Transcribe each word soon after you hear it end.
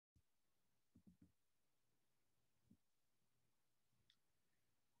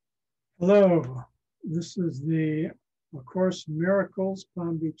Hello, this is the A Course in Miracles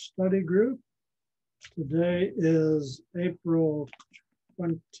Palm Beach Study Group. Today is April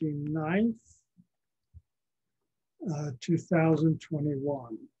 29th,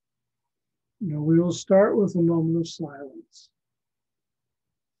 2021. Now we will start with a moment of silence.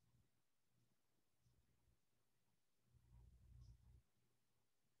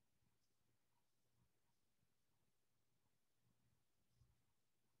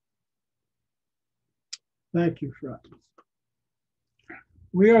 Thank you, friends.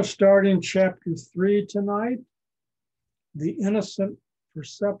 We are starting chapter 3 tonight, The Innocent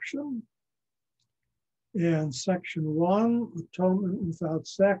Perception, and section 1, Atonement Without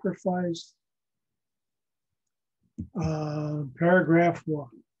Sacrifice, paragraph 1.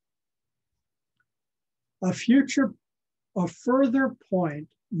 A further point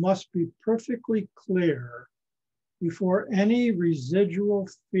must be perfectly clear before any residual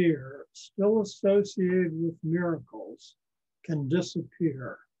fear still associated with miracles can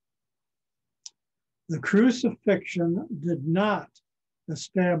disappear. The crucifixion did not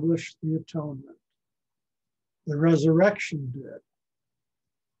establish the atonement. The resurrection did.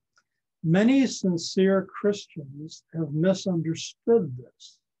 Many sincere Christians have misunderstood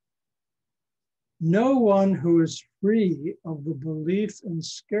this. No one who is free of the belief in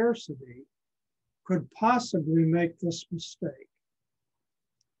scarcity could possibly make this mistake.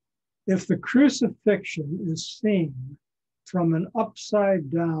 If the crucifixion is seen from an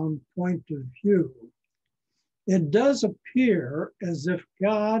upside-down point of view, it does appear as if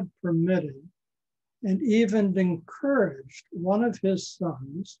God permitted and even encouraged one of his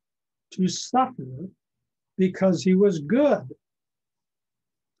sons to suffer because he was good.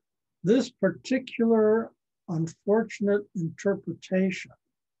 This particular unfortunate interpretation,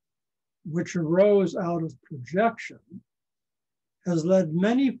 which arose out of projection, has led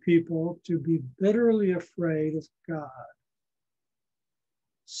many people to be bitterly afraid of God.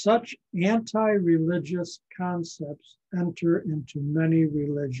 Such anti-religious concepts enter into many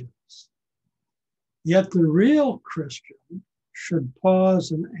religions. Yet the real Christian should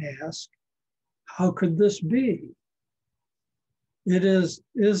pause and ask, how could this be? Is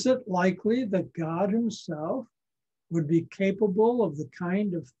it likely that God himself would be capable of the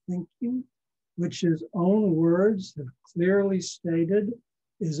kind of thinking which his own words have clearly stated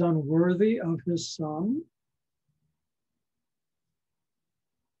is unworthy of his Son?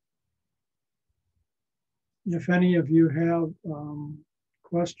 If any of you have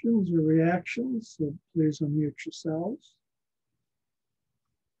questions or reactions, so please unmute yourselves.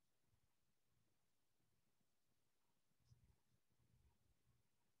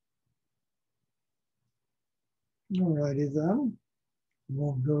 All righty then,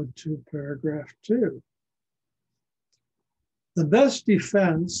 we'll go to paragraph 2. The best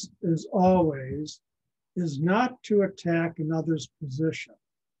defense is not to attack another's position,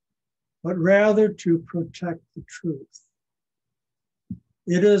 but rather to protect the truth.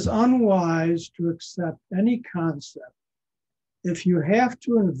 It is unwise to accept any concept if you have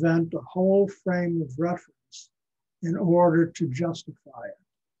to invent a whole frame of reference in order to justify it.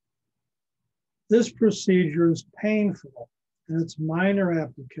 This procedure is painful in its minor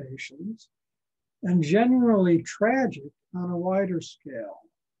applications and generally tragic on a wider scale.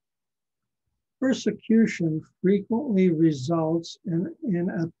 Persecution frequently results in an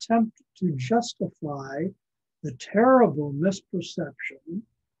attempt to justify the terrible misperception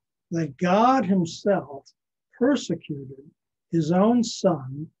that God himself persecuted his own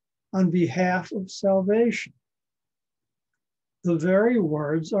Son on behalf of salvation. The very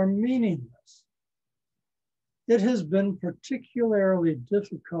words are meaningless. It has been particularly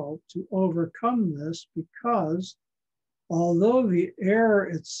difficult to overcome this because, although the error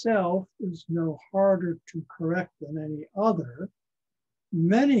itself is no harder to correct than any other,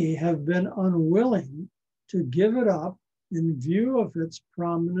 many have been unwilling to give it up in view of its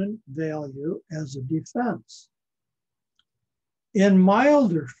prominent value as a defense. In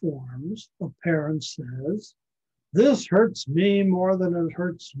milder forms, a parent says, "This hurts me more than it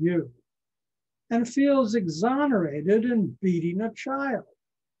hurts you," and feels exonerated in beating a child.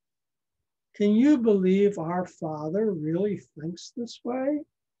 Can you believe our Father really thinks this way?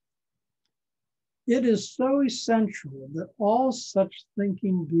 It is so essential that all such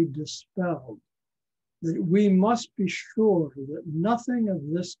thinking be dispelled that we must be sure that nothing of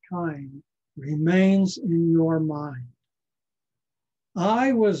this kind remains in your mind.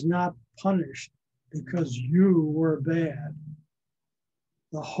 I was not punished because you were bad.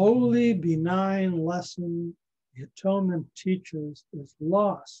 The holy, benign lesson the atonement teaches is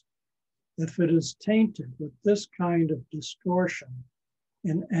lost if it is tainted with this kind of distortion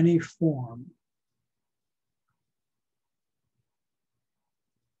in any form.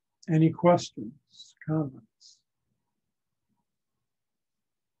 Any questions, comments?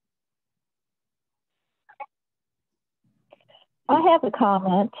 I have a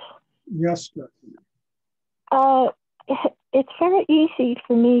comment. Yes, Stephanie. It's very easy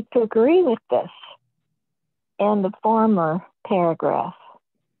for me to agree with this in the former paragraph.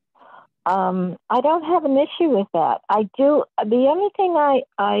 I don't have an issue with that. I do. The only thing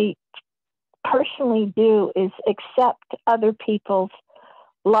I personally do is accept other people's,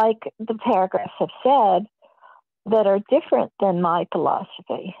 like the paragraphs have said, that are different than my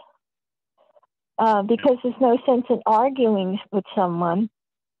philosophy. Because there's no sense in arguing with someone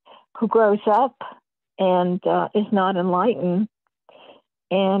who grows up and is not enlightened.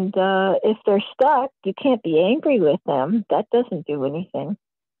 And if they're stuck, you can't be angry with them. That doesn't do anything.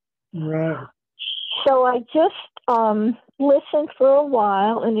 Right. So I just listen for a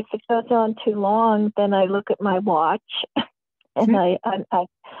while, and if it goes on too long, then I look at my watch, and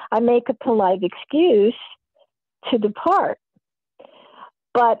I make a polite excuse to depart.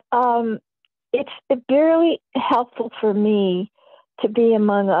 But it's very helpful for me to be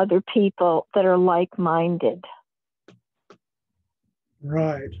among other people that are like-minded.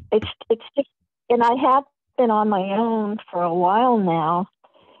 Right. It's just, and I have been on my own for a while now.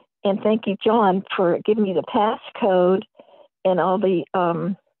 And thank you, John, for giving me the passcode and all the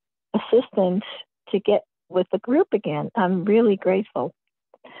assistance to get with the group again. I'm really grateful.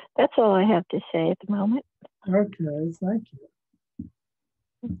 That's all I have to say at the moment. Okay, thank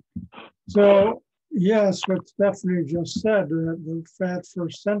you. So, yes, what Stephanie just said, that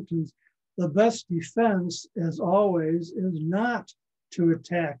first sentence, the best defense, as always, is not to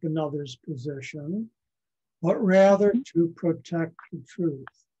attack another's position, but rather to protect the truth.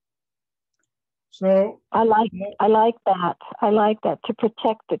 So I like that. I like that, to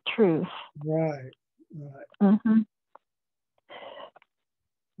protect the truth. Right. Mm-hmm.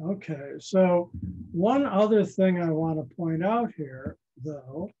 Okay, so one other thing I want to point out here,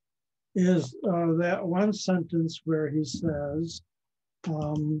 though, is that one sentence where he says,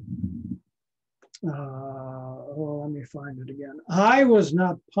 let me find it again. I was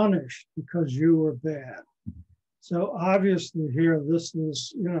not punished because you were bad. So obviously here, this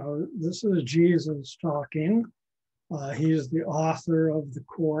is Jesus talking. He's the author of the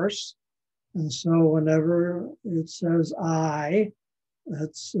course. And so whenever it says I,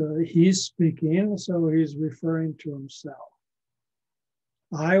 that's he's speaking, so he's referring to himself.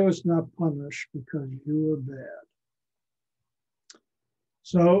 I was not punished because you were bad.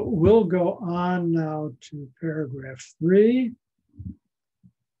 So we'll go on now to paragraph 3.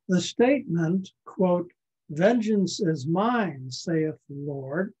 The statement, quote, vengeance is mine, saith the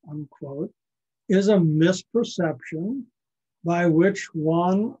Lord, unquote, is a misperception by which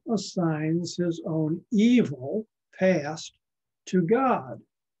one assigns his own evil past to God.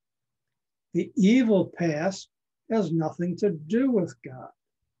 The evil past has nothing to do with God.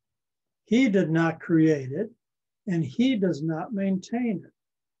 He did not create it, and he does not maintain it.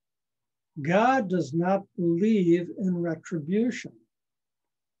 God does not believe in retribution.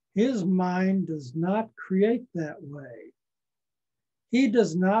 His mind does not create that way. He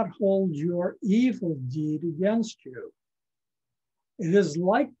does not hold your evil deed against you. It is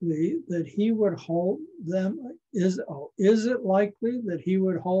likely that he would hold them. Is it likely that he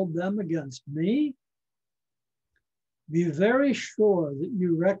would hold them against me? Be very sure that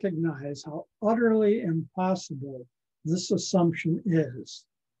you recognize how utterly impossible this assumption is,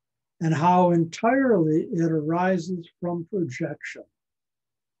 and how entirely it arises from projection.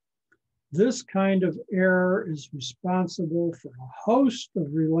 This kind of error is responsible for a host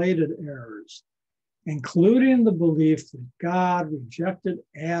of related errors, including the belief that God rejected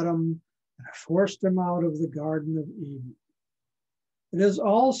Adam and forced him out of the Garden of Eden. It is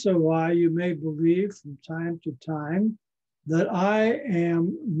also why you may believe from time to time that I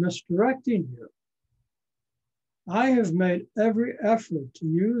am misdirecting you. I have made every effort to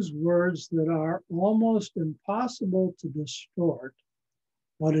use words that are almost impossible to distort,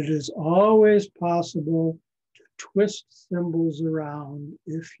 but it is always possible to twist symbols around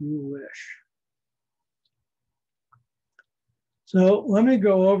if you wish. So let me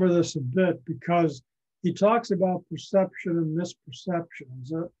go over this a bit, because he talks about perception and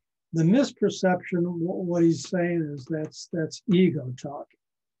misperceptions. The misperception, what he's saying is that's ego talking.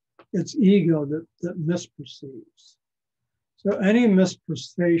 It's ego that misperceives. So any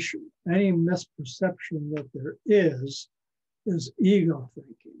misperception that there is ego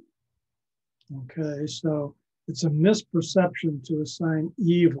thinking. Okay, so it's a misperception to assign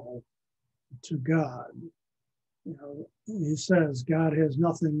evil to God. You know, he says God has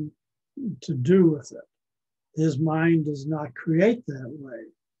nothing to do with it. His mind does not create that way.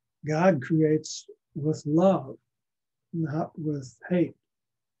 God creates with love, not with hate.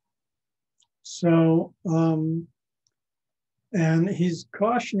 So, and he's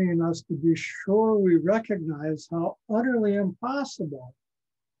cautioning us to be sure we recognize how utterly impossible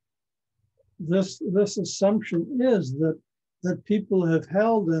this assumption is that people have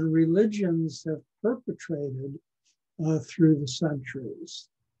held and religions have perpetrated through the centuries.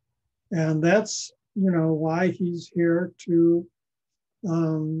 And that's, why he's here to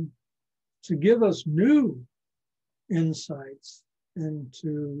give us new insights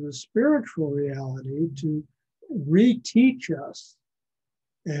into the spiritual reality, to reteach us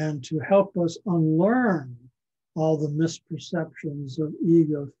and to help us unlearn all the misperceptions of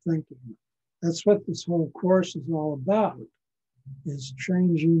ego thinking. That's what this whole course is all about, is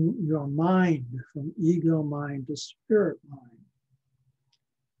changing your mind from ego mind to spirit mind.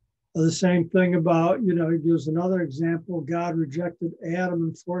 The same thing about, he gives another example. God rejected Adam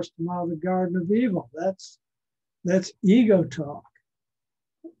and forced him out of the Garden of Evil. That's ego talk.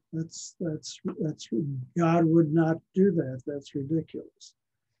 That's God would not do that. That's ridiculous.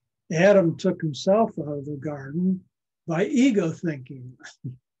 Adam took himself out of the garden by ego thinking.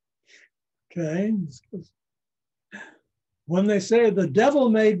 Okay. When they say the devil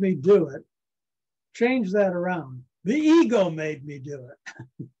made me do it, change that around. The ego made me do it.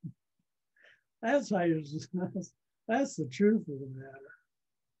 That's the truth of the matter.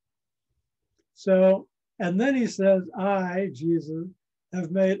 So, and then he says, I, Jesus, have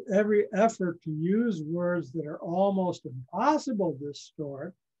made every effort to use words that are almost impossible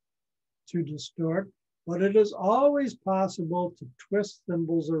to distort, but it is always possible to twist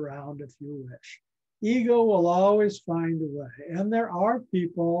symbols around if you wish. Ego will always find a way. And there are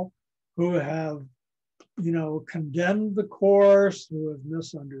people who have, condemned the course, who have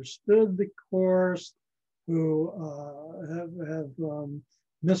misunderstood the course, who have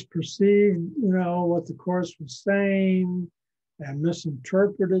misperceived, what the course was saying, and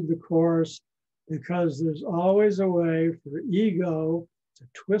misinterpreted the course, because there's always a way for ego to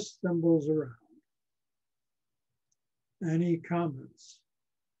twist symbols around. Any comments?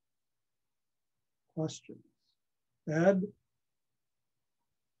 Questions? Ed?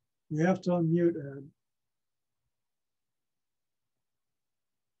 You have to unmute, Ed.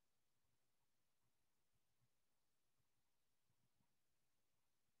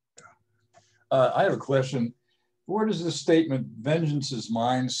 I have a question. Where does this statement, vengeance is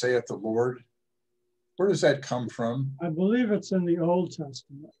mine, saith the Lord? Where does that come from? I believe it's in the Old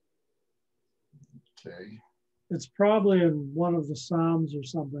Testament. Okay. It's probably in one of the Psalms or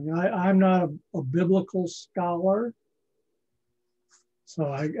something. I'm not a biblical scholar, so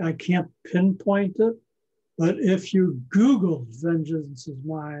I can't pinpoint it. But if you Google vengeance is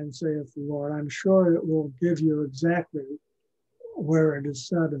mine, saith the Lord, I'm sure it will give you exactly where it is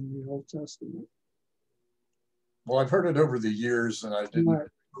said in the Old Testament. Well, I've heard it over the years, and I didn't remember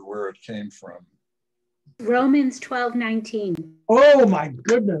where it came from. Romans 12:19. Oh my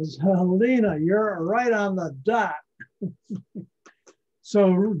goodness, Helena, you're right on the dot.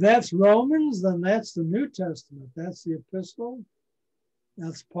 So that's Romans, then that's the New Testament. That's the epistle.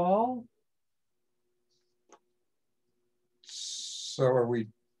 That's Paul. So are we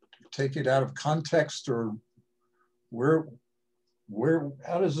taking it out of context, or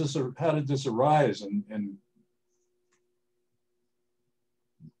how did this arise, and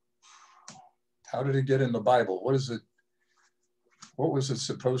how did it get in the Bible? What was it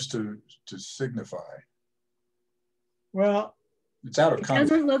supposed to signify? Well, it's out of context.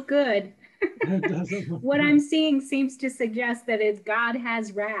 Doesn't look good. It doesn't look what good. I'm seeing seems to suggest that it's God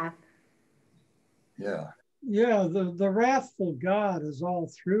has wrath. Yeah. Yeah, the wrathful God is all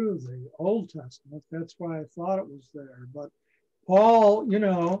through the Old Testament. That's why I thought it was there. But Paul,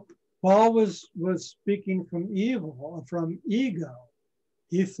 Paul was speaking from ego.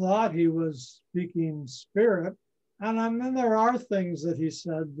 He thought he was speaking spirit. And I mean, there are things that he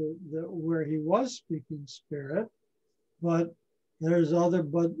said that where he was speaking spirit, but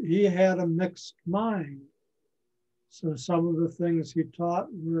but he had a mixed mind. So some of the things he taught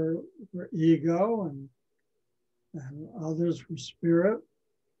were ego, and others were spirit.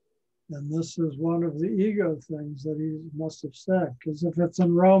 And this is one of the ego things that he must have said, because if it's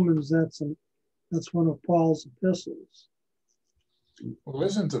in Romans, that's one of Paul's epistles. Well,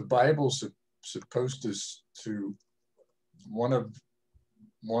 isn't the Bible supposed to one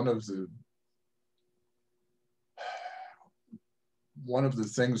of the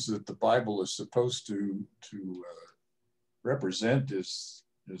things that the Bible is supposed to represent is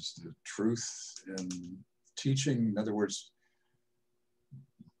the truth teaching? In other words,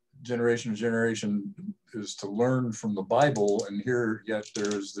 generation to generation is to learn from the Bible, and here yet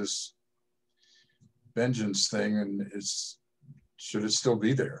there's this vengeance thing, and should it still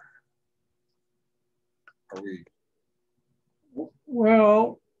be there? Are we?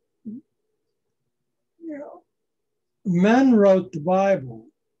 Well, you know, men wrote the Bible.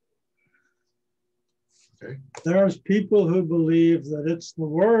 Okay. There's people who believe that it's the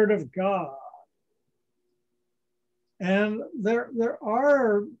Word of God. And there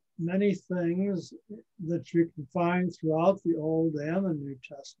are many things that you can find throughout the Old and the New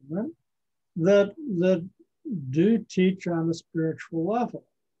Testament that do teach on a spiritual level.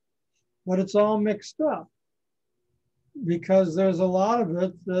 But it's all mixed up because there's a lot of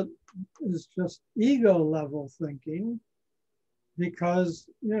it that is just ego level thinking because,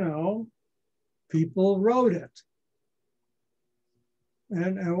 you know, people wrote it.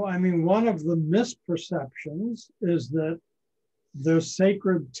 And I mean, one of the misperceptions is that there's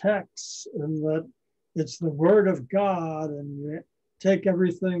sacred texts and that it's the Word of God and you take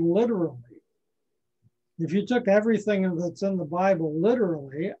everything literally. If you took everything that's in the Bible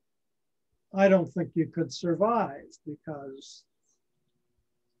literally, I don't think you could survive because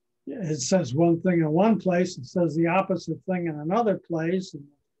it says one thing in one place, it says the opposite thing in another place, and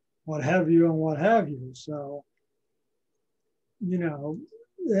what have you and what have you. So, you know,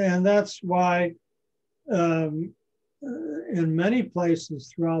 and that's why in many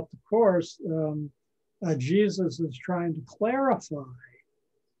places throughout the course, Jesus is trying to clarify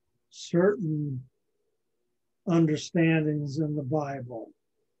certain understandings in the Bible,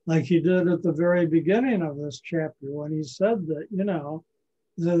 like he did at the very beginning of this chapter when he said that, you know,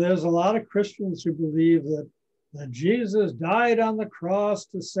 there's a lot of Christians who believe that Jesus died on the cross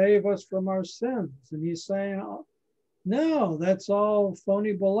to save us from our sins. And he's saying, oh, no, that's all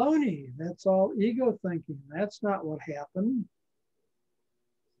phony baloney. That's all ego thinking. That's not what happened.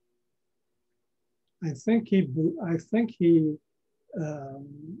 I think he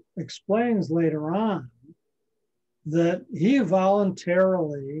explains later on that he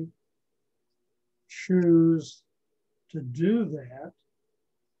voluntarily chose to do that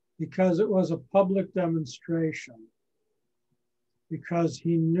because it was a public demonstration, because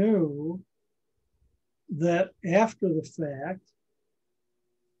he knew that after the fact,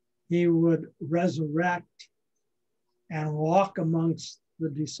 he would resurrect and walk amongst the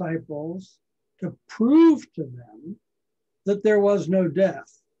disciples to prove to them that there was no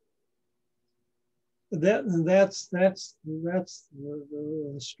death. That's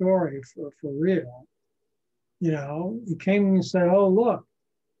the story for real. You know, he came and said, oh, look,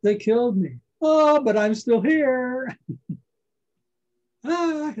 they killed me. Oh, but I'm still here.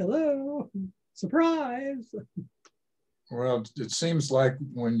 Ah, hello. Surprise. Well, it seems like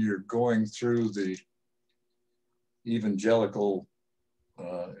when you're going through the evangelical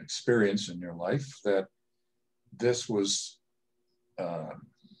experience in your life, that this was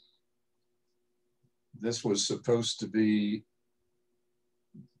supposed to be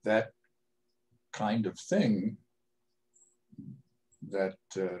that kind of thing that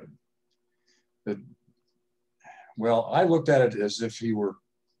well, I looked at it as if he were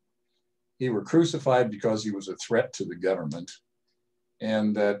crucified because he was a threat to the government,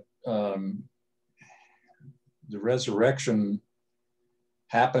 and that the resurrection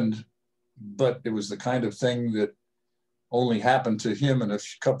happened, but it was the kind of thing that only happened to him and a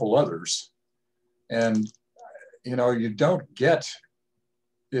couple others. And, you know, you don't get,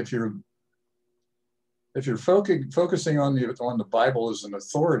 if you're focusing on the Bible as an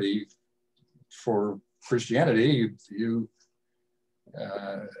authority for Christianity, you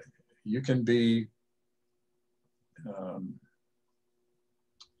can be a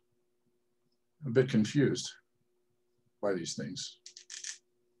bit confused by these things.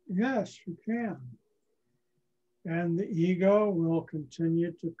 Yes, you can. And the ego will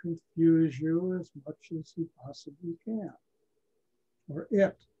continue to confuse you as much as he possibly can, or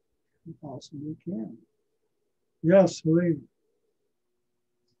it possibly can. Yes, Helene.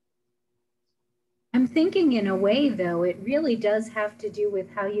 I'm thinking in a way, though, it really does have to do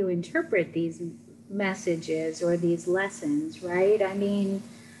with how you interpret these messages or these lessons, right? I mean,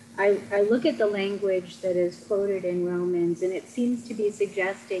 I look at the language that is quoted in Romans, and it seems to be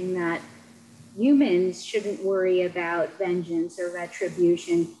suggesting that humans shouldn't worry about vengeance or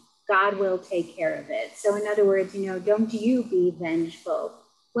retribution. God will take care of it. So in other words, you know, don't you be vengeful.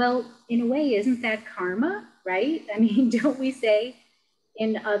 Well, in a way, isn't that karma, right? I mean, don't we say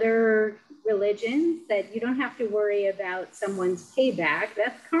in other religions that you don't have to worry about someone's payback?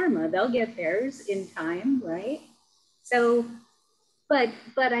 That's karma. They'll get theirs in time, right? So,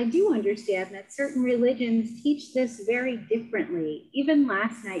 But I do understand that certain religions teach this very differently. Even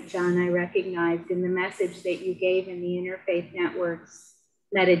last night, John, I recognized in the message that you gave in the Interfaith Network's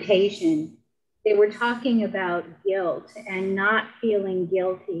meditation, they were talking about guilt and not feeling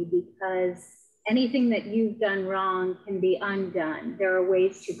guilty because anything that you've done wrong can be undone. There are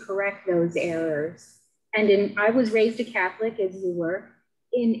ways to correct those errors. And I was raised a Catholic, as you were.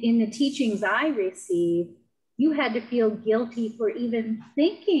 In the teachings I received, you had to feel guilty for even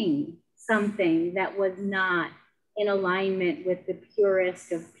thinking something that was not in alignment with the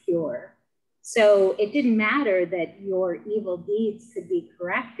purest of pure. So it didn't matter that your evil deeds could be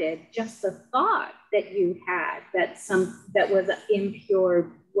corrected. Just the thought that you had that was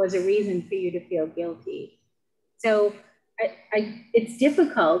impure was a reason for you to feel guilty. So it's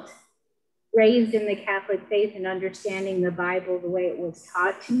difficult, raised in the Catholic faith and understanding the Bible the way it was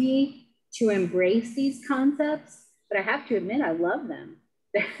taught to me, to embrace these concepts, but I have to admit, I love them.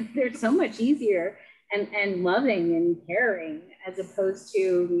 They're so much easier and loving and caring, as opposed to,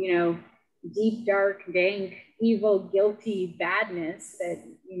 you know, deep, dark, dank, evil, guilty badness that,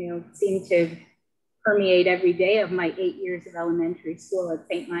 you know, seem to permeate every day of my 8 years of elementary school at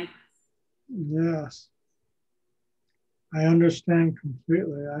St. Mike's. Yes. I understand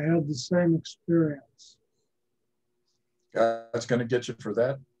completely. I had the same experience. God's going to get you for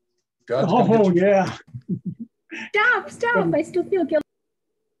that. Oh, yeah. Stop. I still feel guilty.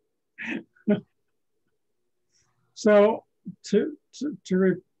 So to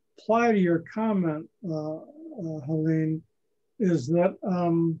reply to your comment, Helene, is that,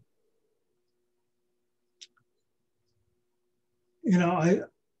 you know,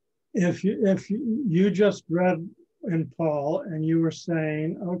 if you just read in Paul and you were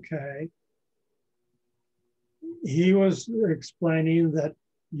saying, okay, he was explaining that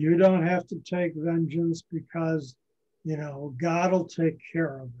you don't have to take vengeance because, you know, God will take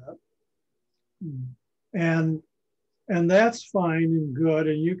care of it. And that's fine and good,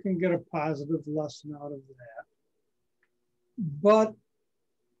 and you can get a positive lesson out of that. But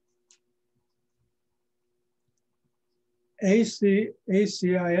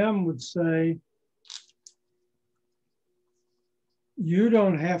ACIM would say, you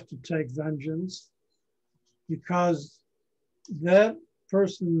don't have to take vengeance because that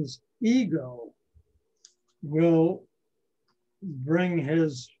person's ego will bring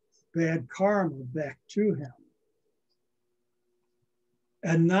his bad karma back to him,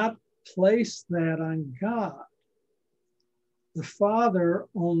 and not place that on God. The Father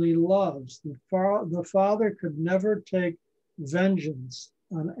only loves. The Father could never take vengeance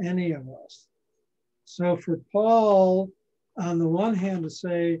on any of us. So for Paul, on the one hand, to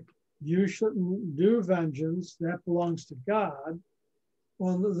say, you shouldn't do vengeance, that belongs to God.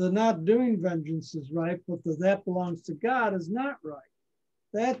 Well, the not doing vengeance is right, but the that belongs to God is not right.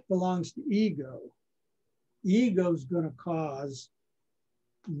 That belongs to ego. Ego is going to cause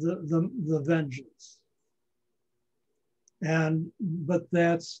the vengeance. But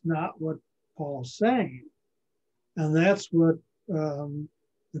that's not what Paul's saying. And that's what the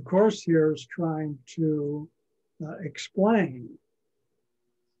Course here is trying to explain.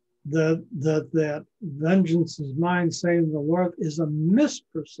 That vengeance is mine, saying the Lord, is a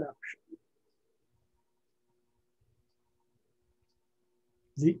misperception.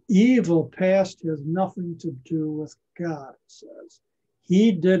 The evil past has nothing to do with God, it says.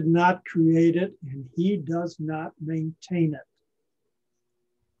 He did not create it, and he does not maintain it.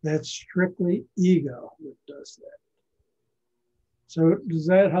 That's strictly ego that does that. So does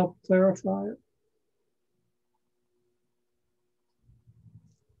that help clarify it?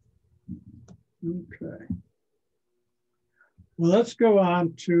 Okay. Well, let's go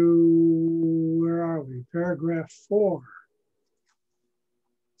on to, where are we? Paragraph 4.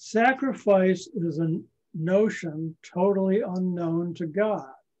 Sacrifice is a notion totally unknown to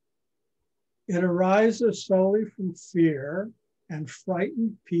God. It arises solely from fear, and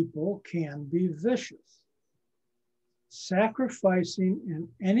frightened people can be vicious. Sacrificing in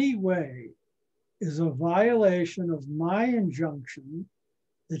any way is a violation of my injunction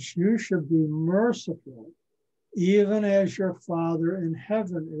that you should be merciful, even as your Father in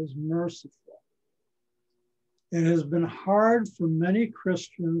heaven is merciful. It has been hard for many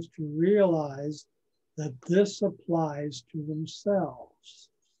Christians to realize that this applies to themselves.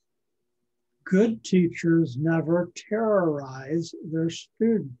 Good teachers never terrorize their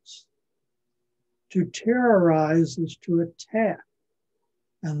students. To terrorize is to attack,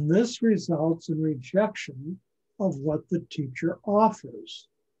 and this results in rejection of what the teacher offers.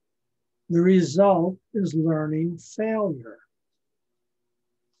 The result is learning failure.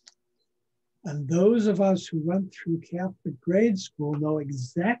 And those of us who went through Catholic grade school know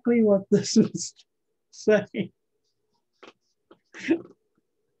exactly what this is saying.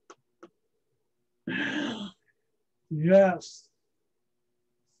 Yes.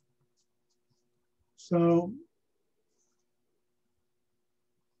 So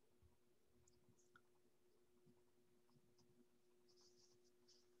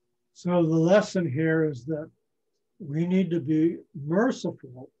the lesson here is that we need to be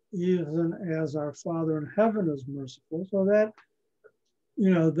merciful, even as our Father in heaven is merciful. So that,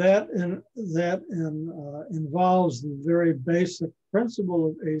 involves the very basic principle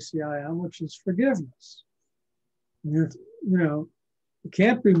of ACIM, which is forgiveness. You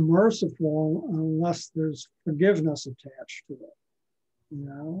can't be merciful unless there's forgiveness attached to it,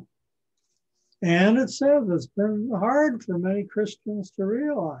 And it says it's been hard for many Christians to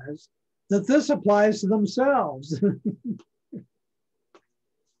realize that this applies to themselves.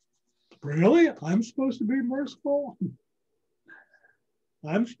 Really? I'm supposed to be merciful?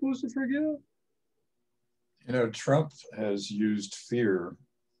 I'm supposed to forgive? Trump has used fear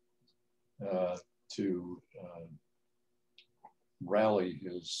to rally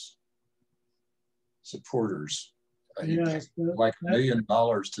his supporters. Yes, like $1 million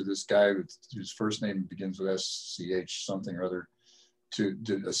to this guy whose first name begins with SCH something or other, to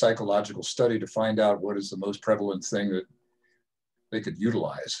do a psychological study to find out what is the most prevalent thing that they could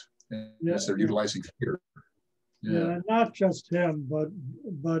utilize. Yes, they're utilizing fear. Yeah, not just him, but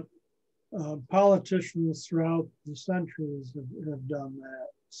politicians throughout the centuries have done that.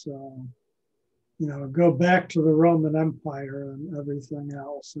 So, go back to the Roman Empire and everything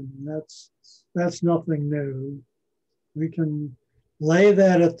else, and that's nothing new. We can lay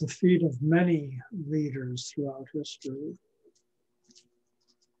that at the feet of many leaders throughout history.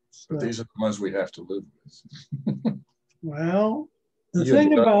 But these are the ones we have to live with. Well, the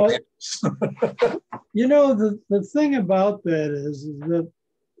thing about the thing about that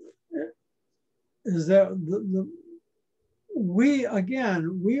is that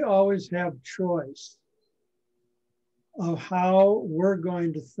we always have choice of how we're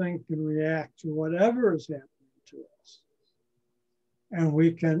going to think and react to whatever is happening to us. And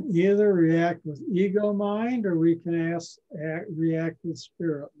we can either react with ego mind or we can react with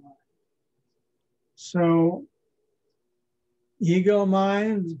spirit mind. So ego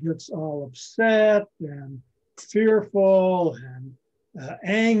mind gets all upset and fearful and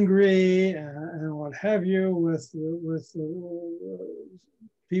angry and what have you with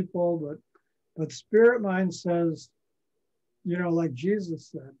people, but spirit mind says, like Jesus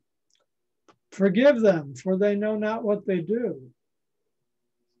said, forgive them, for they know not what they do.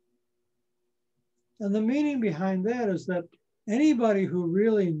 And the meaning behind that is that anybody who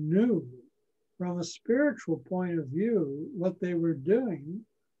really knew from a spiritual point of view what they were doing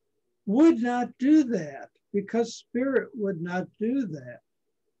would not do that, because spirit would not do that.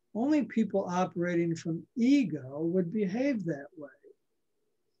 Only people operating from ego would behave that way.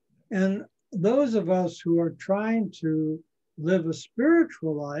 And those of us who are trying to live a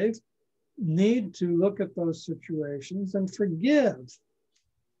spiritual life need to look at those situations and forgive,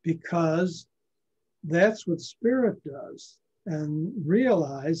 because that's what spirit does, and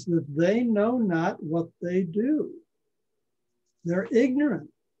realize that they know not what they do. They're ignorant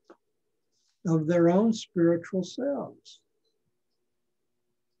of their own spiritual selves.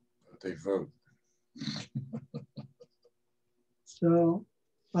 But they vote. So,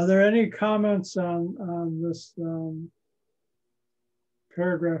 are there any comments on this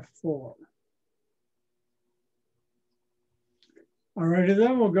paragraph 4? All righty,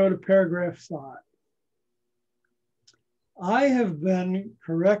 then we'll go to paragraph 5. I have been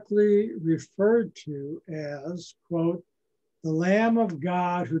correctly referred to as, quote, the Lamb of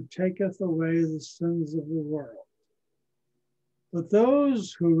God who taketh away the sins of the world. But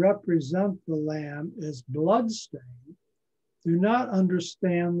those who represent the Lamb as bloodstained do not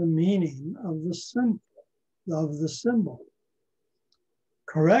understand the meaning of the symbol.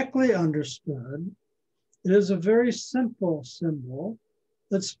 Correctly understood, it is a very simple symbol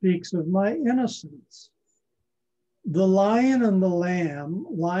that speaks of my innocence. The lion and the lamb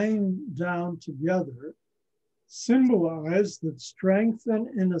lying down together symbolize that strength and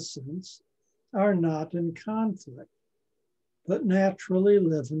innocence are not in conflict, but naturally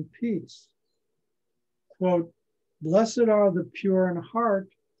live in peace. Quote, blessed are the pure in heart,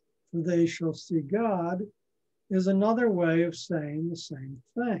 for they shall see God, is another way of saying the same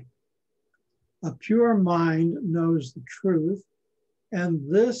thing. A pure mind knows the truth, and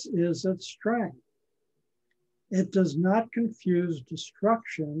this is its strength. It does not confuse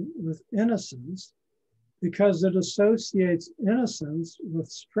destruction with innocence, because it associates innocence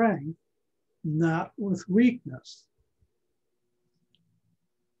with strength not with weakness.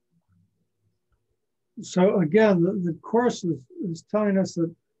 So again, the Course is telling us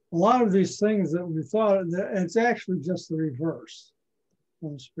that a lot of these things that we thought, that it's actually just the reverse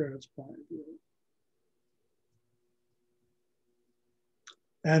from Spirit's point of view.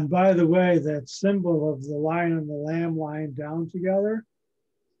 And by the way, that symbol of the lion and the lamb lying down together,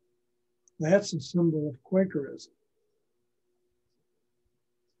 that's a symbol of Quakerism.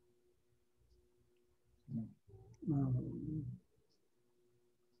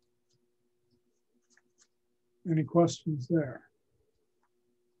 Any questions there?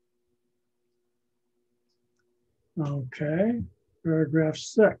 Okay, paragraph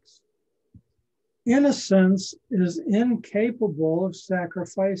 6. Innocence is incapable of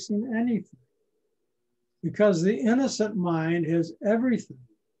sacrificing anything because the innocent mind has everything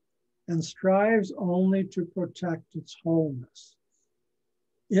and strives only to protect its wholeness.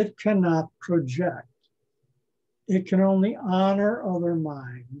 It cannot project. It can only honor other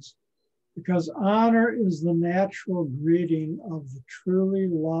minds because honor is the natural greeting of the truly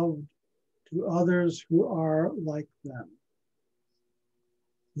loved to others who are like them.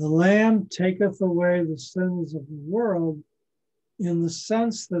 The Lamb taketh away the sins of the world in the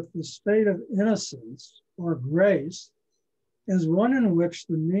sense that the state of innocence or grace is one in which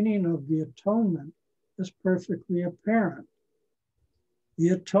the meaning of the atonement is perfectly apparent. The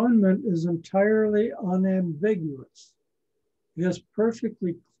atonement is entirely unambiguous. It is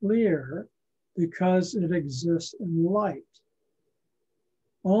perfectly clear because it exists in light.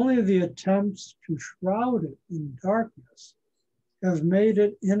 Only the attempts to shroud it in darkness have made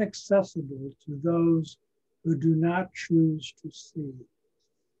it inaccessible to those who do not choose to see.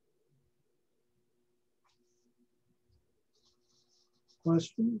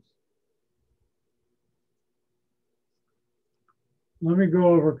 Questions? Let me go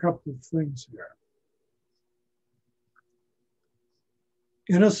over a couple of things here.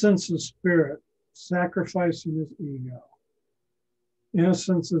 Innocence is spirit, sacrificing is ego.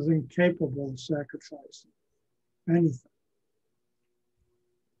 Innocence is incapable of sacrificing anything.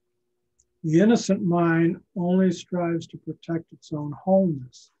 The innocent mind only strives to protect its own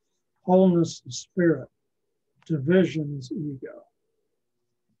wholeness. Wholeness is spirit. Division is ego.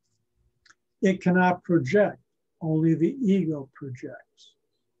 It cannot project. Only the ego projects.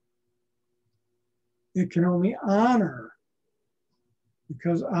 It can only honor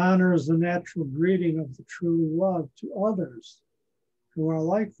because honor is the natural greeting of the truly loved to others who are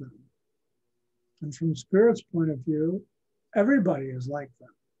like them. And from Spirit's point of view, everybody is like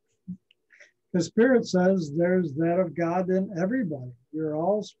them. The Spirit says there's that of God in everybody. You're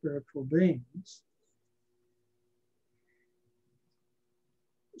all spiritual beings.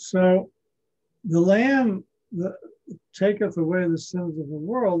 So the Lamb taketh away the sins of the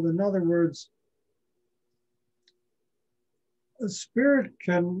world. In other words, the Spirit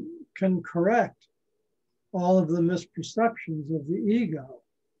can correct all of the misperceptions of the ego.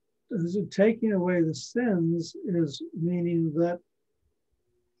 Taking away the sins is meaning that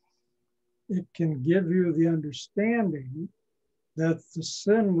it can give you the understanding that the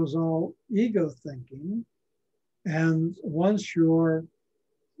sin was all ego thinking. And once you're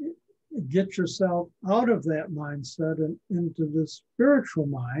get yourself out of that mindset and into the spiritual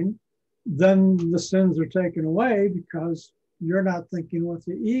mind, then the sins are taken away because you're not thinking with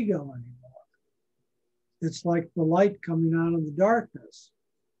the ego anymore. It's like the light coming out of the darkness.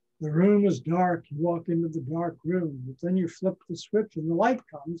 The room is dark, you walk into the dark room, but then you flip the switch and the light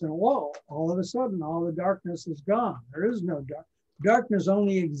comes and whoa, all of a sudden all the darkness is gone. There is no dark. Darkness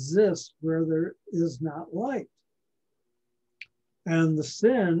only exists where there is not light. And the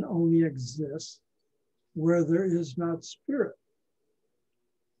sin only exists where there is not spirit.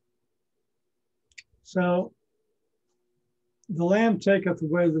 So the Lamb taketh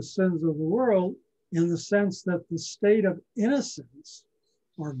away the sins of the world in the sense that the state of innocence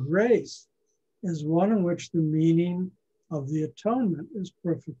or grace is one in which the meaning of the atonement is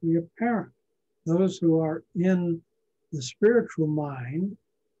perfectly apparent. Those who are in the spiritual mind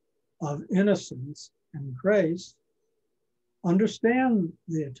of innocence and grace understand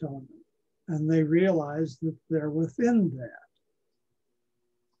the atonement and they realize that they're within that.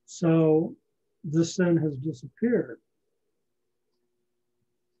 So the sin has disappeared.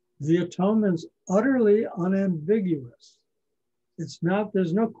 The atonement's utterly unambiguous. It's not,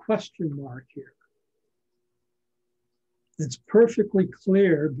 there's no question mark here. It's perfectly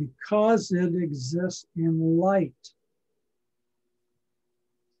clear because it exists in light.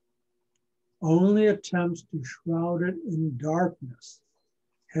 Only attempts to shroud it in darkness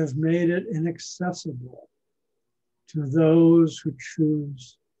have made it inaccessible to those who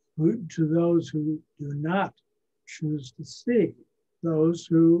choose to those who do not choose to see, those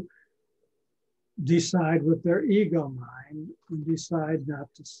who decide with their ego mind and decide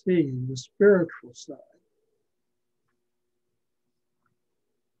not to see the spiritual side.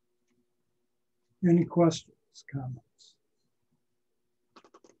 Any questions, comments?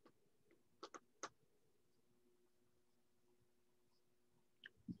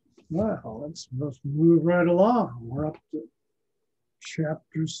 Well, let's move right along. We're up to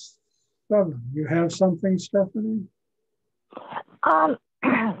chapter 7. You have something, Stephanie?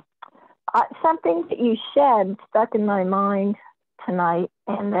 Something that you said stuck in my mind tonight,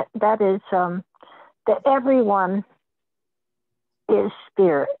 and that is that everyone is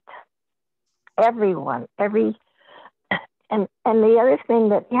spirit. Everyone, and the other thing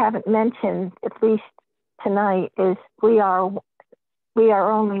that you haven't mentioned, at least tonight, is we are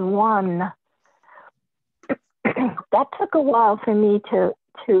only one. That took a while for me to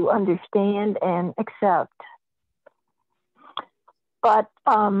understand and accept. But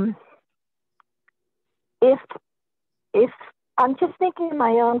if I'm just thinking of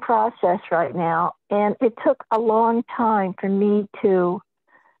my own process right now, and it took a long time for me to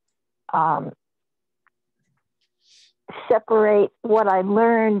separate what I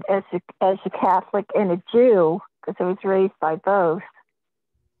learned as a Catholic and a Jew, because I was raised by both,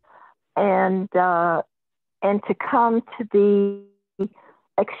 and to come to the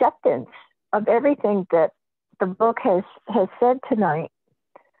acceptance of everything that the book has said tonight.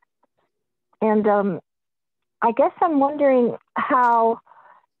 And I guess I'm wondering how,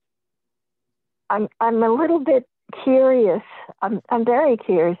 I'm a little bit curious, I'm very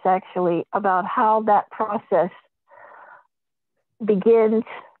curious actually, about how that process begins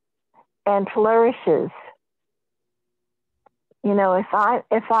and flourishes. You know, if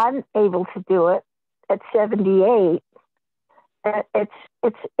I'm able to do it at 78, and it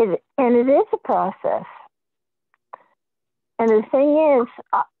is a process. And the thing is,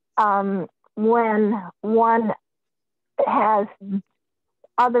 when one has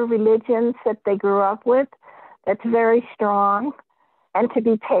other religions that they grew up with, that's very strong, and to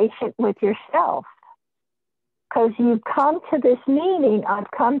be patient with yourself. Because you've come to this meeting, I've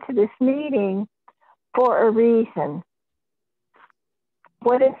come to this meeting for a reason.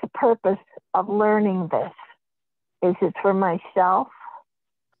 What is the purpose of learning this? Is it for myself?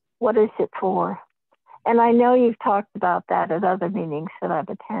 What is it for? And I know you've talked about that at other meetings that I've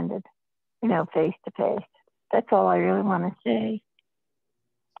attended, you know, face to face. That's all I really want to say.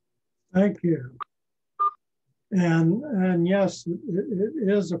 Thank you. And yes, it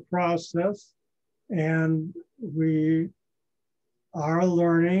is a process, and we are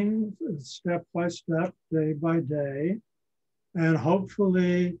learning step by step, day by day, and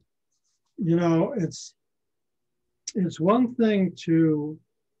hopefully, you know, it's one thing to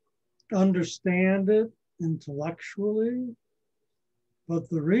understand it intellectually, but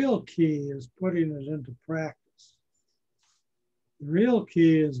the real key is putting it into practice. The real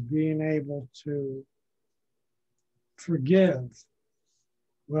key is being able to forgive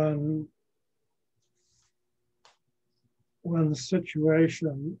when the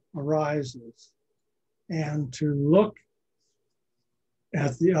situation arises, and to look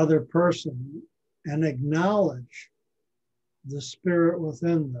at the other person and acknowledge the spirit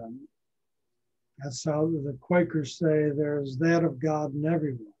within them. That's how the Quakers say there's that of God in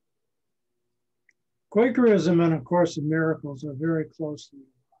everyone. Quakerism and A Course in Miracles are very closely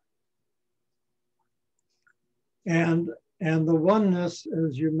aligned. And the oneness,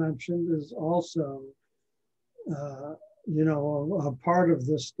 as you mentioned, is also, you know, a part of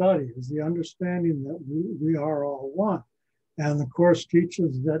this study, is the understanding that we are all one. And the Course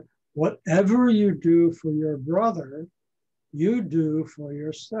teaches that whatever you do for your brother, you do for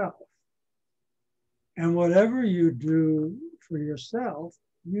yourself. And whatever you do for yourself,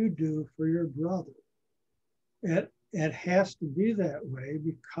 you do for your brother. It has to be that way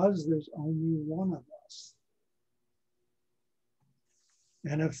because there's only one of us.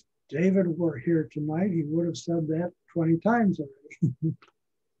 And if David were here tonight, he would have said that 20 times already.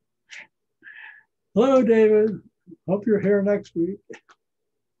 Hello, David. Hope you're here next week.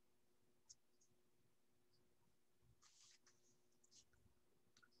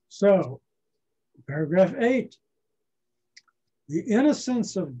 So, paragraph 8. The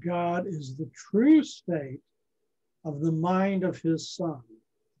innocence of God is the true state of the mind of his Son.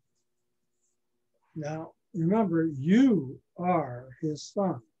 Now, remember, you are his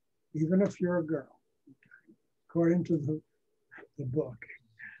son, even if you're a girl, okay? According to the book.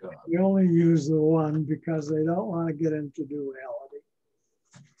 We only use the one because they don't want to get into duality.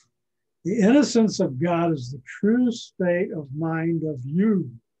 The innocence of God is the true state of mind of you,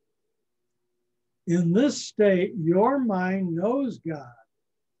 In this state, your mind knows God,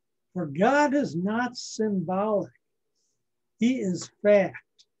 for God is not symbolic. He is fact.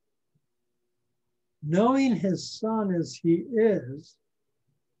 Knowing his son as he is,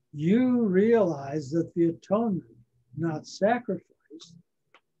 you realize that the atonement, not sacrifice,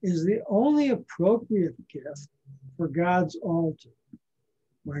 is the only appropriate gift for God's altar,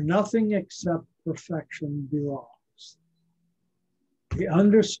 where nothing except perfection belongs. The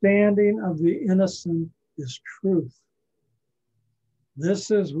understanding of the innocent is truth.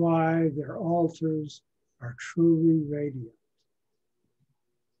 This is why their altars are truly radiant.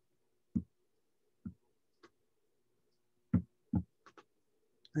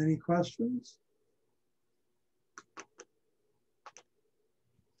 Any questions?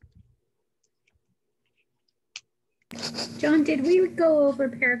 John, did we go over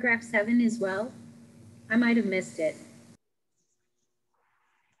paragraph 7 as well? I might have missed it.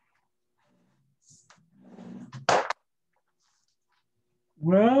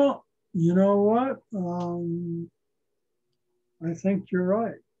 Well, you know what? I think you're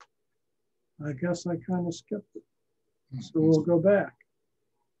right. I guess I kind of skipped it. So we'll go back.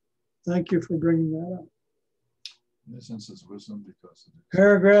 Thank you for bringing that up. Innocence is wisdom because of it.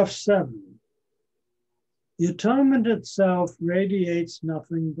 Paragraph 7. The atonement itself radiates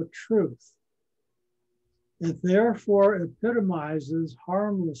nothing but truth. It therefore epitomizes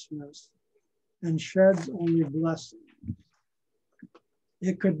harmlessness and sheds only blessing.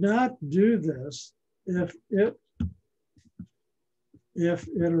 It could not do this if it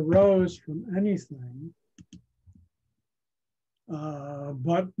arose from anything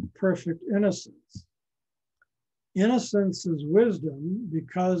but perfect innocence. Innocence is wisdom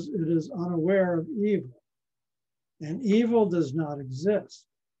because it is unaware of evil, and evil does not exist.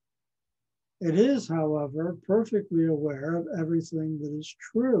 It is, however, perfectly aware of everything that is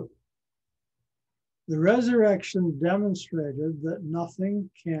true. The resurrection demonstrated that nothing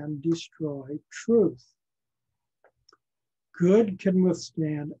can destroy truth. Good can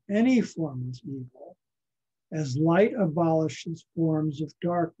withstand any form of evil, as light abolishes forms of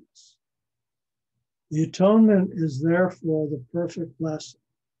darkness. The atonement is therefore the perfect lesson.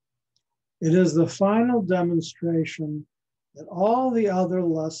 It is the final demonstration that all the other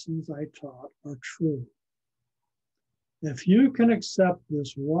lessons I taught are true. If you can accept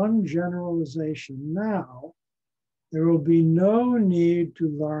this one generalization now, there will be no need to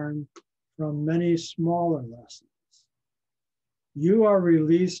learn from many smaller lessons. You are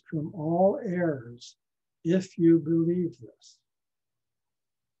released from all errors if you believe this.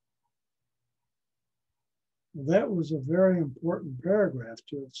 That was a very important paragraph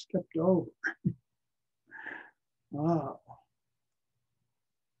to have skipped over. Wow.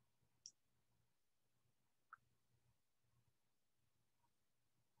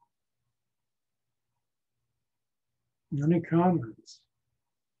 Any comments?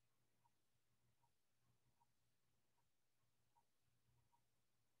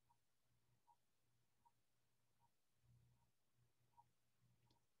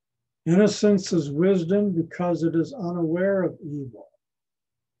 Innocence is wisdom because it is unaware of evil.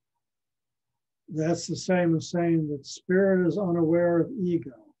 That's the same as saying that spirit is unaware of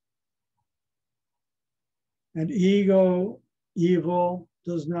ego. And evil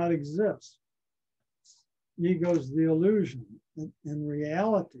does not exist. Ego is the illusion. In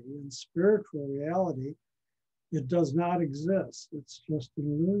reality, in spiritual reality, it does not exist. It's just an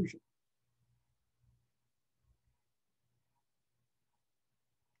illusion.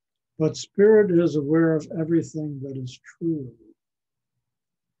 But spirit is aware of everything that is true.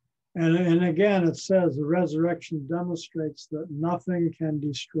 And again, it says the resurrection demonstrates that nothing can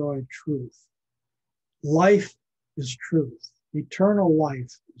destroy truth. Life is truth. Eternal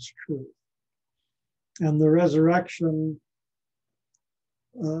life is truth. And the resurrection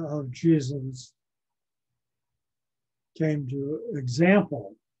of Jesus came to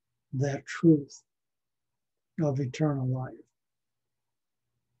example that truth of eternal life.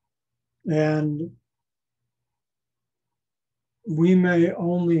 And we may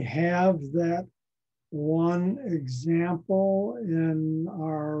only have that one example in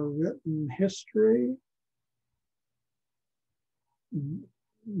our written history, and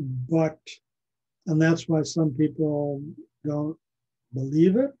that's why some people don't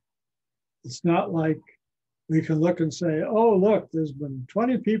believe it. It's not like we can look and say, oh, look, there's been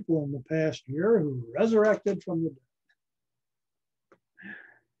 20 people in the past year who resurrected from the dead.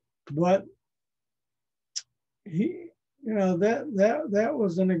 But that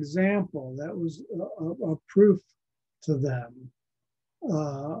was an example. That was a proof to them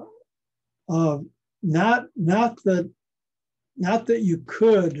of not that you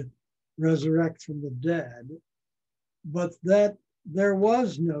could resurrect from the dead, but that there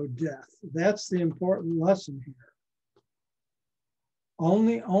was no death. That's the important lesson here.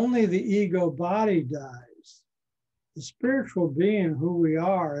 Only the ego body dies. The spiritual being who we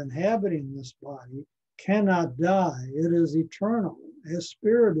are inhabiting this body cannot die. It is eternal. His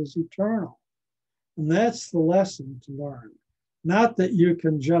spirit is eternal. And that's the lesson to learn. Not that you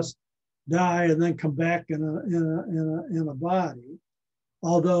can just die and then come back in a body.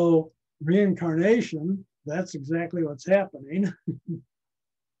 Although reincarnation, that's exactly what's happening.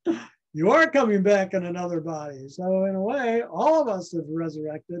 You are coming back in another body. So in a way, all of us have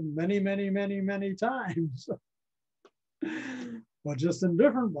resurrected many, many, many, many times, but just in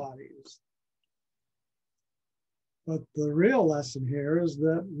different bodies. But the real lesson here is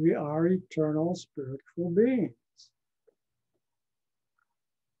that we are eternal spiritual beings.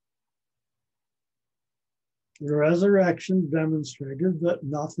 The resurrection demonstrated that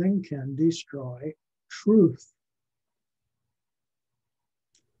nothing can destroy truth.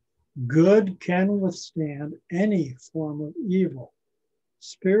 Good can withstand any form of evil.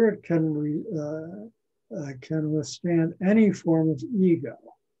 Spirit can withstand any form of ego.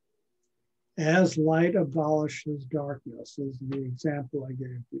 As light abolishes darkness, is the example I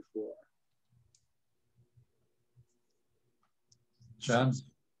gave before. John?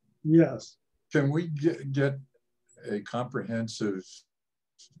 Yes. Can we get a comprehensive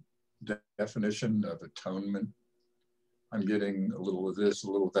definition of atonement? I'm getting a little of this, a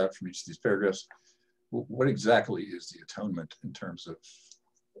little of that from each of these paragraphs. What exactly is the atonement in terms of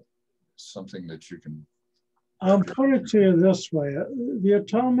something that you can... I'll put it to you this way. The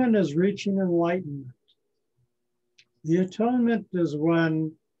atonement is reaching enlightenment. The atonement is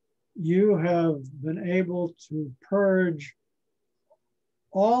when you have been able to purge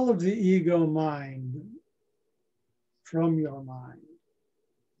all of the ego mind from your mind.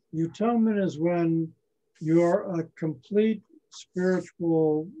 The atonement is when you're a complete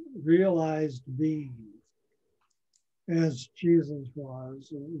spiritual realized being, as Jesus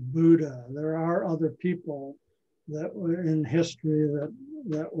was, Buddha. There are other people that were in history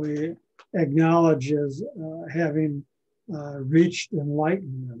that we acknowledge as having reached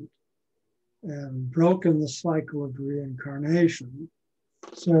enlightenment and broken the cycle of reincarnation.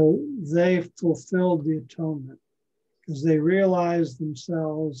 So they fulfilled the atonement because they realized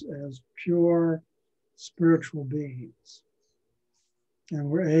themselves as pure spiritual beings and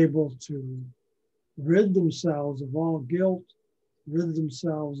were able to rid themselves of all guilt, rid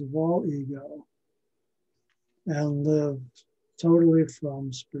themselves of all ego, and live totally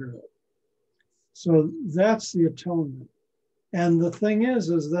from spirit. So that's the atonement. And the thing is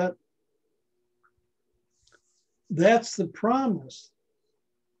that that's the promise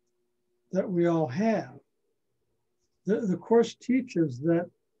that we all have. The Course teaches that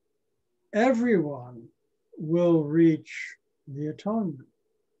everyone will reach the atonement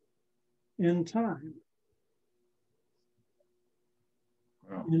in time.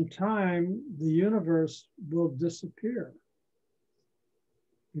 Wow. In time, the universe will disappear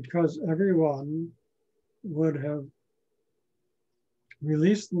because everyone would have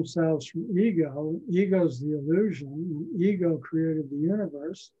released themselves from ego. Ego is the illusion. Ego created the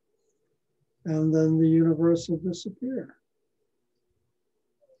universe, and then the universe will disappear.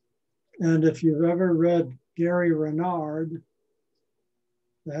 And if you've ever read Gary Renard,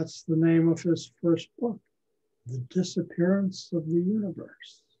 that's the name of his first book, The Disappearance of the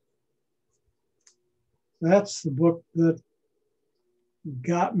Universe. That's the book that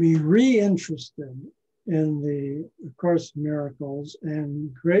got me re-interested in the Course in Miracles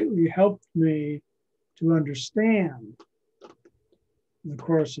and greatly helped me to understand the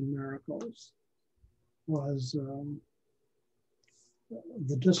Course in Miracles, was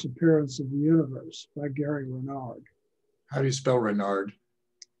The Disappearance of the Universe by Gary Renard. How do you spell Renard?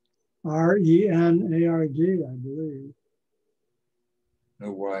 R-E-N-A-R-D, I believe.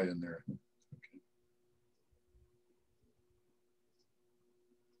 No Y in there. Okay.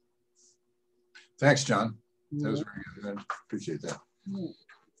 Thanks, John. That was very good. I appreciate that.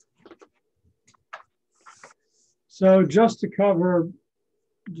 So just to cover,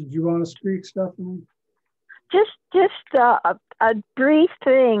 did you want to speak, Stephanie? Just a brief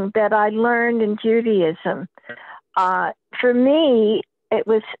thing that I learned in Judaism. For me, it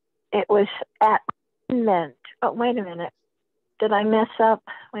was at-one-ment. Oh, wait a minute. Did I mess up?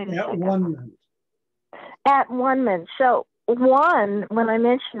 Wait a second. At-one-ment. At-one-ment. So one, when I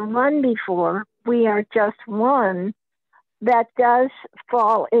mentioned one before, we are just one, that does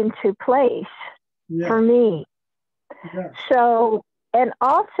fall into place for me. Yes. So, and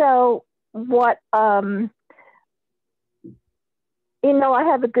also what you know, I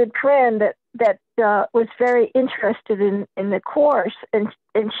have a good friend that was very interested in the course, and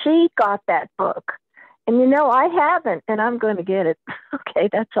she got that book. And, you know, I haven't, and I'm going to get it. Okay,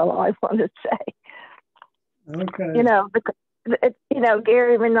 that's all I want to say. Okay. You know,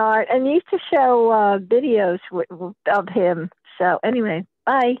 Gary Renard, and he used to show videos of him. So anyway,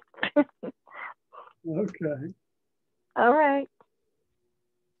 bye. Okay. All right.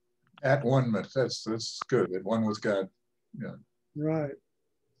 At one, that's good. At one with God. Yeah. Right.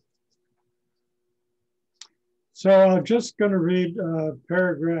 So I'm just going to read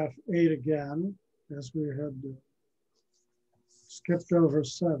paragraph 8 again, as we had skipped over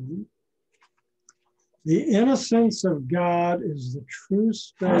 7. The innocence of God is the true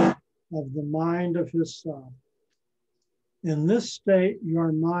state of the mind of his Son. In this state,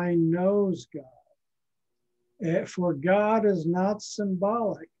 your mind knows God. For God is not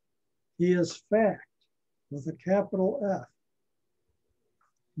symbolic. He is fact, with a capital F.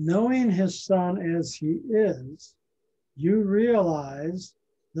 Knowing his Son as he is, you realize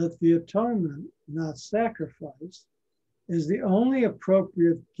that the atonement, not sacrifice, is the only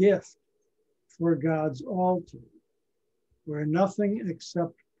appropriate gift for God's altar, where nothing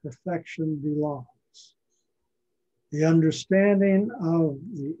except perfection belongs. The understanding of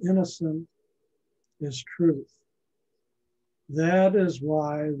the innocent is truth. That is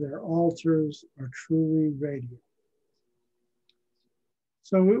why their altars are truly radiant.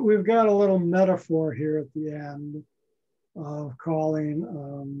 So we've got a little metaphor here at the end of calling,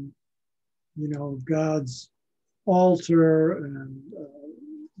 you know, God's altar and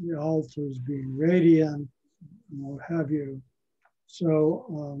the altars being radiant, and what have you.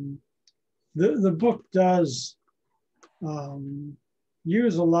 So the book does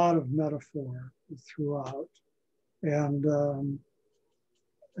use a lot of metaphor throughout, and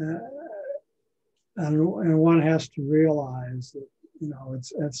one has to realize that, you know,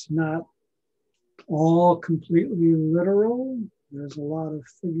 it's not all completely literal. There's a lot of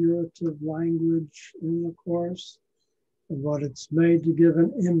figurative language in the course, but it's made to give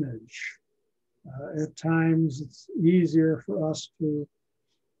an image. At times, it's easier for us to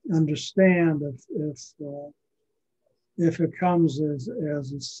understand if it comes as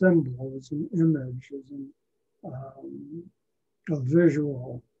a symbol, as an image, as a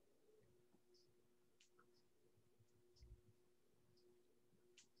visual.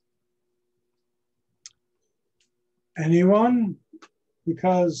 Anyone?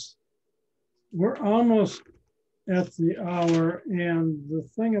 Because we're almost at the hour, and the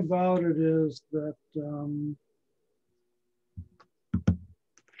thing about it is that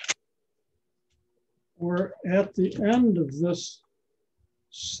we're at the end of this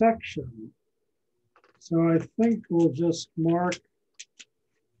section. So I think we'll just mark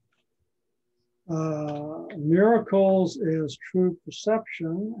miracles as true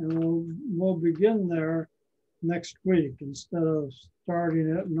perception, and we'll begin there next week instead of starting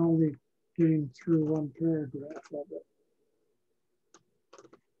it and only getting through one paragraph of it.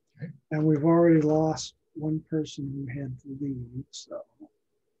 Okay. And we've already lost one person who had to leave, so.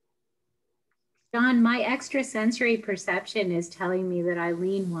 John, my extrasensory perception is telling me that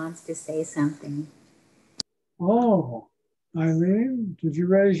Eileen wants to say something. Oh, Eileen, did you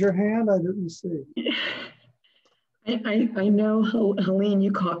raise your hand? I didn't see. I know, Helene,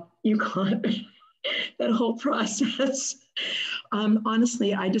 you caught that whole process.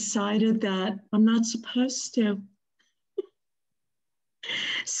 Honestly, I decided that I'm not supposed to.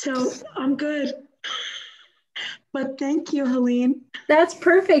 So I'm good. But thank you, Helene. That's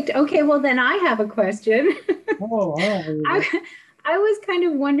perfect. Okay, well then I have a question. Oh, I was kind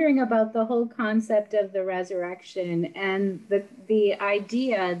of wondering about the whole concept of the resurrection and the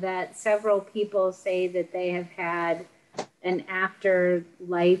idea that several people say that they have had an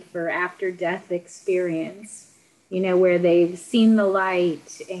afterlife or after death experience, you know, where they've seen the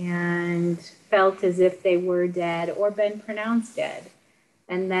light and felt as if they were dead or been pronounced dead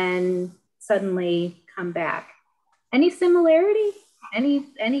and then suddenly come back. Any similarity? Any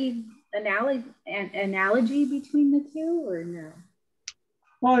analogy between the two, or no?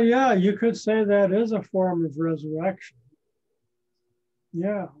 well, yeah, you could say that is a form of resurrection.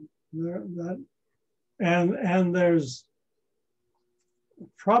 Yeah, and there's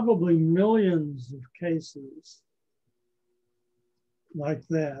probably millions of cases like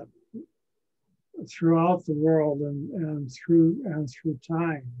that throughout the world and through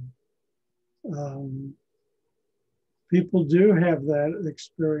time. People do have that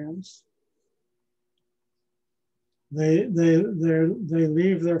experience. They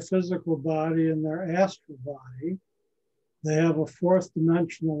leave their physical body and their astral body. They have a fourth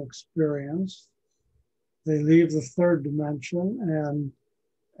dimensional experience. they leave the third dimension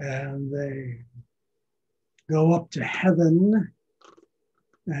and they go up to heaven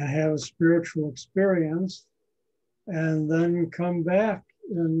and have a spiritual experience, and then come back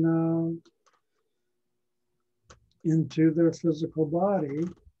into their physical body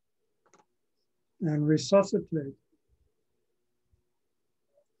and resuscitate.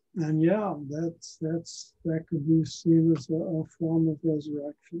 And yeah, that could be seen as a form of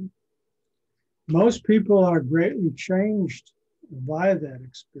resurrection. Most people are greatly changed by that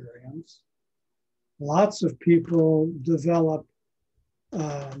experience. Lots of people develop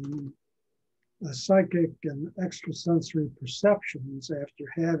psychic and extrasensory perceptions after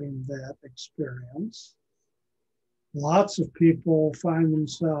having that experience. Lots of people find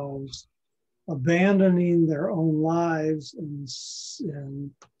themselves abandoning their own lives and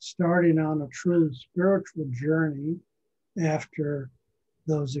starting on a true spiritual journey after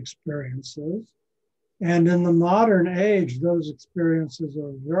those experiences. And in the modern age, those experiences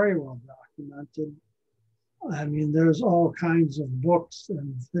are very well documented. I mean, there's all kinds of books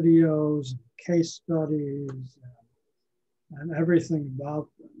and videos, and case studies, and everything about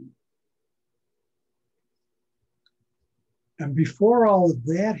them. And before all of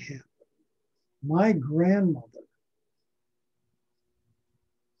that happened, my grandmother,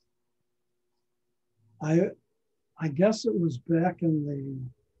 I guess it was back in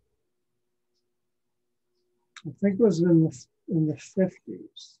I think it was in the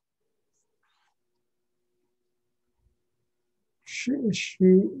 50s.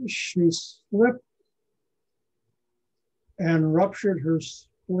 She slipped and ruptured her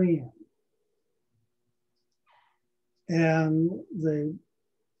spleen. And they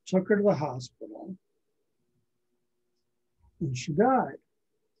took her to the hospital and she died.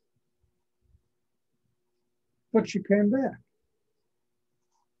 But she came back.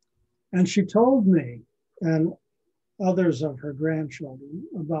 And she told me and others of her grandchildren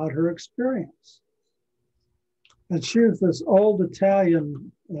about her experience. And she was this old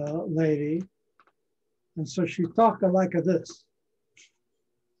Italian lady. And so she talked like this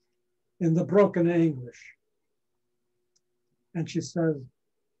in the broken English. And she says,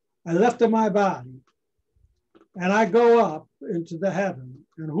 I left my body and I go up into the heaven.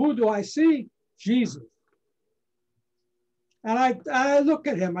 And who do I see? Jesus. And I look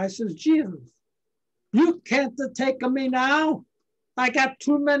at him, I says, Jesus, you can't take me now. I got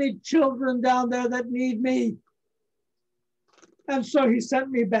too many children down there that need me. And so he sent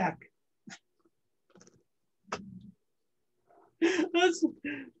me back. That's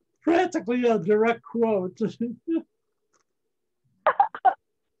practically a direct quote.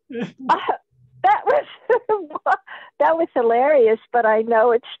 That was hilarious, but I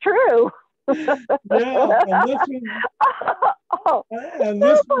know it's true. Yeah, and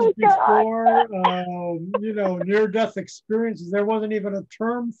this was before near-death experiences. There wasn't even a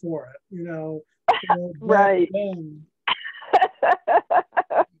term for it, right. Then.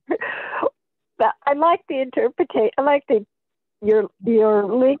 I like the interpretation. I like your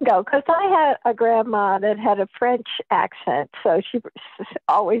lingo, because I had a grandma that had a French accent, so she was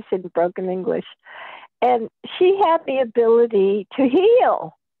always in broken English, and she had the ability to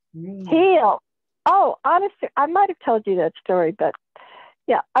heal. Heal. Oh, honestly, I might have told you that story, but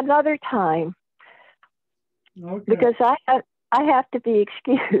yeah, another time. Okay. Because I have to be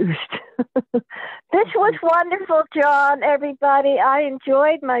excused. This was wonderful, John, everybody. I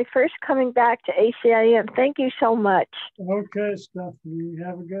enjoyed my first coming back to ACIM. Thank you so much. Okay, Stephanie.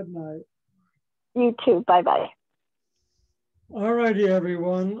 Have a good night. You too. Bye-bye. All righty,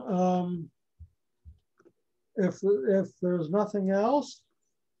 everyone. If there's nothing else,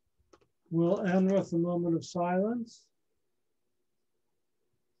 we'll end with a moment of silence.